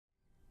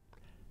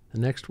The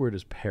next word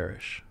is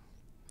parish,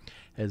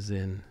 as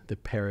in the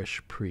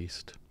parish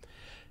priest,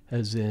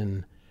 as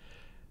in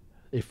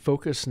a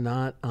focus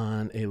not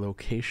on a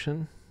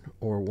location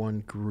or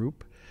one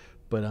group,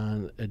 but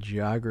on a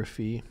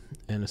geography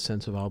and a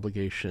sense of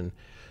obligation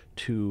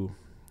to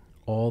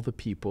all the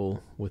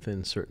people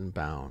within certain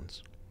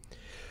bounds.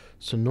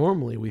 So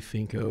normally we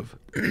think of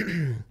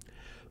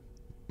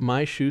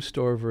my shoe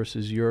store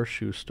versus your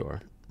shoe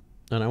store.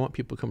 And I want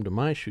people to come to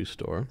my shoe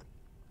store.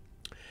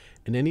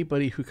 And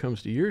anybody who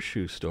comes to your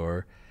shoe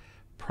store,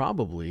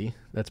 probably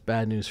that's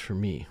bad news for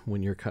me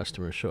when your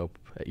customers show up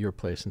at your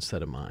place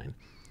instead of mine.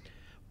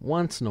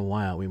 Once in a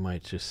while, we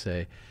might just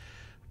say,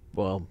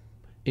 well,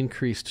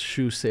 increased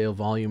shoe sale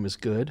volume is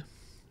good,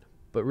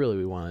 but really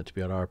we want it to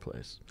be at our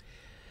place.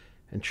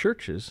 And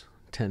churches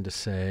tend to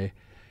say,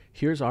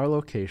 here's our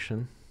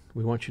location.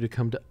 We want you to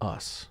come to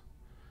us.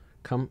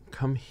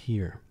 Come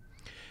here.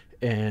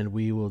 And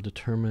we will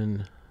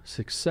determine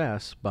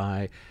success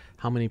by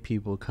how many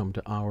people come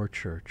to our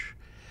church.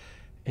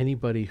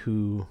 Anybody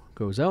who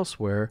goes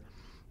elsewhere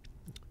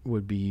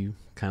would be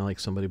kind of like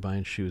somebody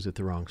buying shoes at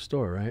the wrong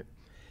store, right?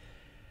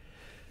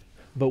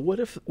 But what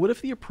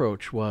if the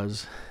approach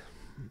was,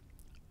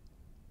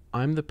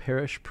 I'm the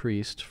parish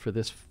priest for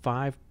this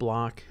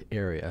 5-block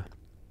area,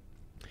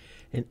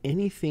 and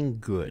anything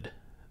good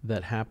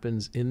that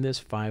happens in this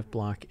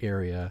 5-block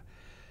area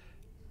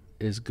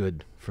is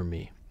good for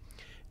me.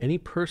 Any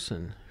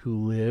person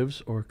who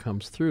lives or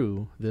comes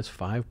through this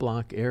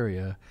 5-block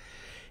area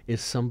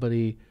is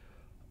somebody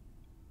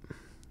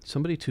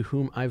to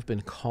whom I've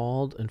been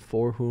called and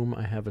for whom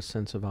I have a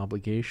sense of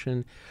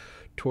obligation,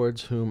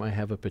 towards whom I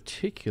have a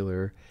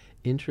particular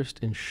interest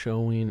in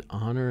showing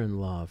honor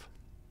and love.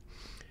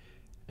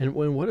 And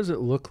what does it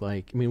look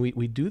like? I mean,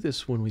 we do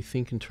this when we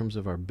think in terms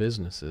of our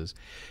businesses,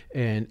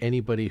 and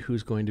anybody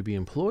who's going to be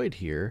employed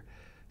here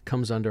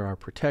comes under our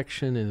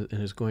protection and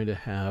is going to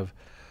have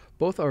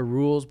both our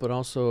rules, but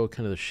also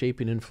kind of the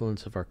shaping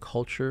influence of our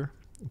culture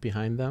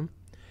behind them.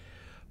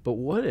 But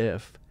what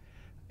if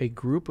a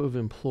group of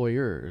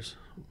employers,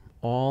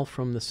 all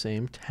from the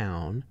same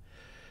town,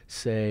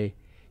 say,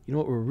 you know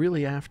what we're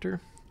really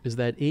after is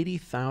that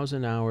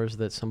 80,000 hours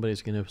that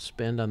somebody's going to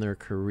spend on their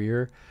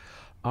career.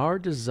 Our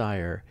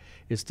desire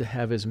is to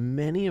have as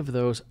many of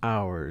those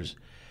hours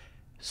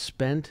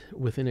spent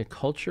within a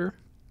culture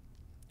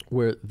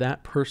where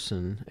that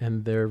person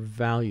and their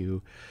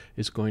value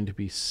is going to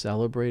be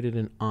celebrated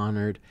and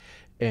honored,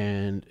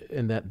 and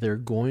that they're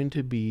going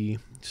to be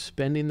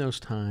spending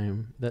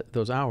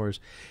those hours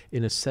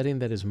in a setting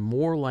that is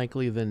more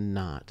likely than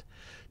not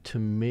to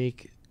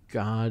make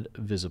God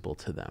visible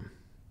to them.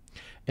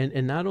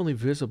 And not only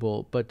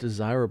visible, but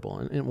desirable.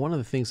 And one of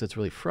the things that's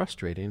really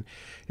frustrating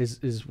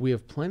is we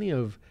have plenty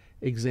of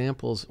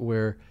examples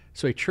where,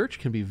 so a church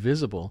can be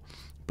visible,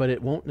 but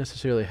it won't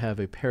necessarily have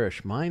a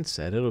parish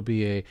mindset. It'll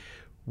be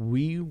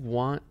we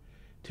want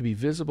to be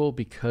visible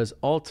because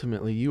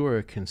ultimately you are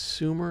a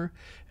consumer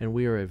and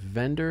we are a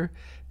vendor,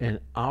 and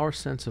our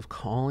sense of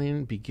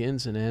calling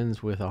begins and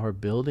ends with our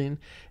building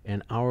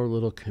and our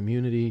little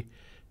community,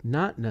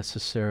 not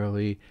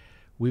necessarily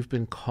we've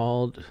been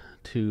called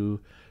to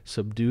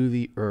subdue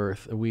the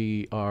earth.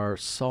 We are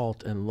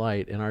salt and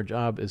light, and our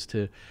job is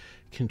to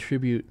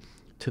contribute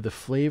to the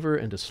flavor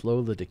and to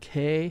slow the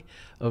decay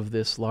of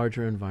this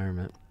larger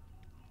environment.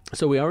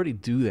 So we already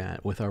do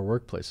that with our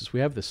workplaces. We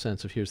have this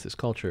sense of here's this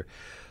culture.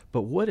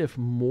 But what if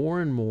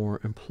more and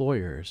more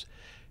employers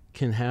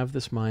can have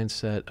this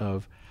mindset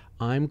of,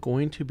 I'm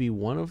going to be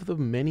one of the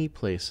many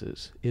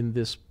places in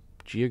this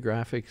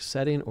geographic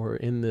setting or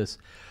in this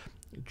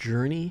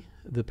journey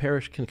the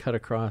parish can cut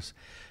across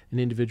an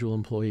individual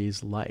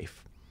employee's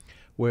life,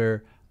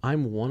 where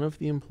I'm one of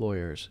the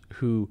employers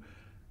who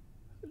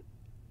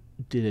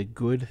did a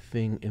good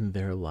thing in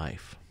their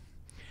life.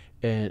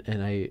 And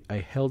I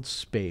held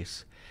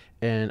space,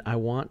 and I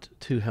want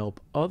to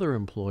help other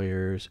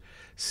employers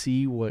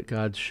see what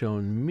God's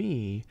shown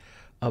me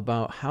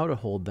about how to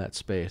hold that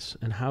space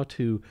and how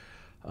to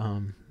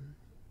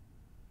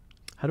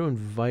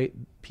invite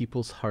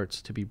people's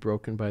hearts to be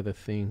broken by the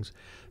things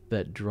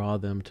that draw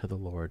them to the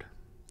Lord.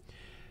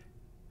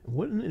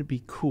 Wouldn't it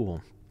be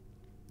cool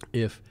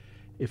if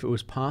it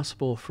was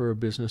possible for a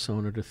business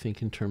owner to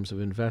think in terms of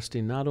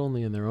investing not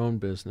only in their own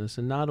business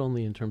and not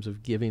only in terms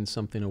of giving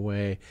something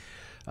away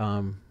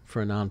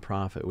for a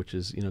nonprofit, which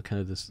is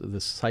kind of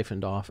this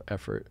siphoned off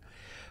effort,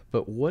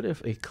 but what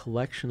if a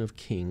collection of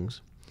kings,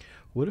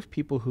 what if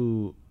people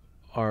who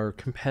are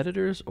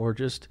competitors or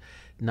just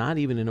not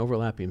even in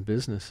overlapping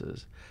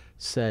businesses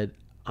said,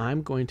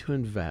 I'm going to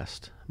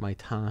invest my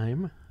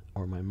time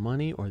or my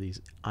money or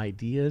these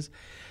ideas,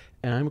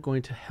 and I'm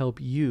going to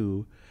help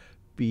you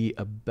be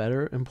a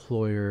better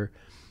employer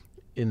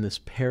in this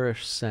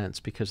parish sense,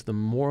 because the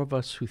more of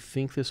us who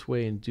think this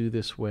way and do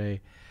this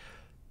way,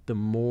 the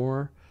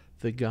more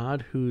the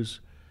God whose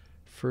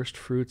first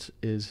fruits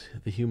is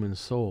the human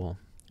soul,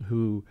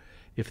 who,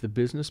 if the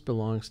business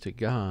belongs to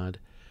God,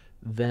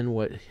 then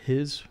what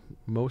his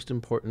most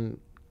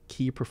important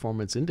key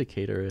performance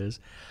indicator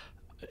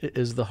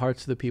is the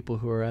hearts of the people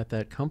who are at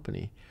that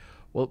company.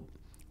 Well,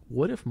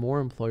 What if more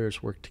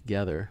employers work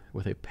together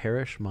with a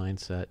parish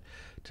mindset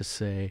to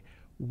say,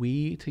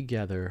 we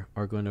together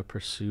are going to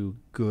pursue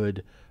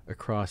good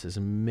across as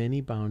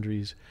many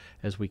boundaries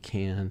as we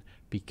can,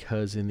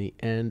 because in the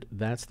end,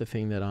 that's the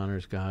thing that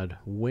honors God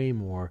way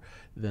more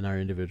than our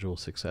individual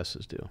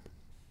successes do.